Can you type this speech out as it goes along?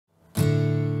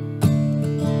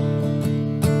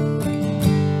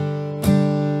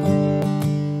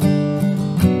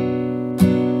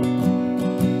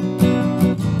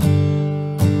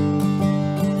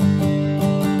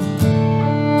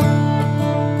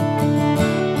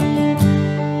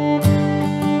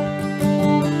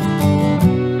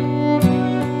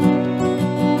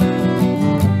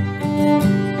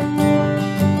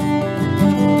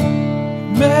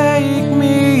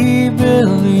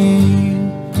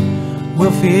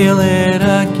we'll feel it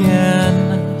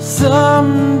again.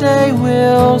 Someday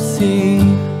we'll see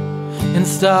and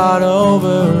start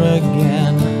over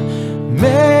again.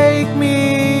 Make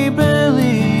me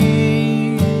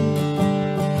believe.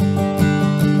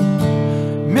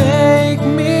 Make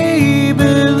me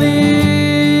believe.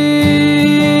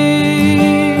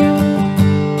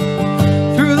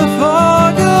 Through the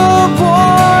fog of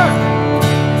war,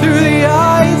 through the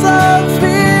eyes of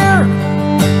fear,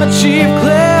 achieve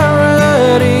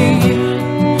clarity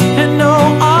and know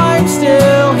I'm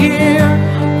still here.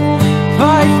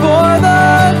 Fight for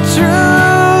the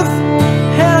truth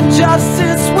and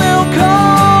justice will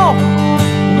call.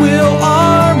 We'll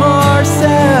arm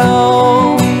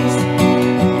ourselves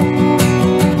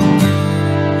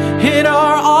in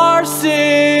our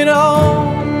arsenal.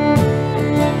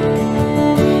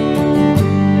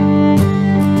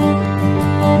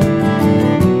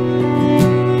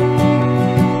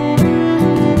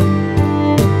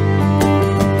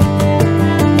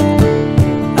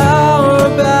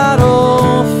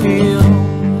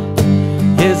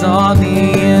 On the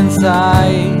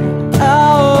inside,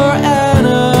 our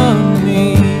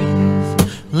enemies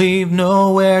leave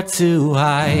nowhere to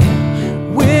hide.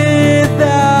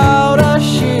 Without a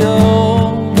shield,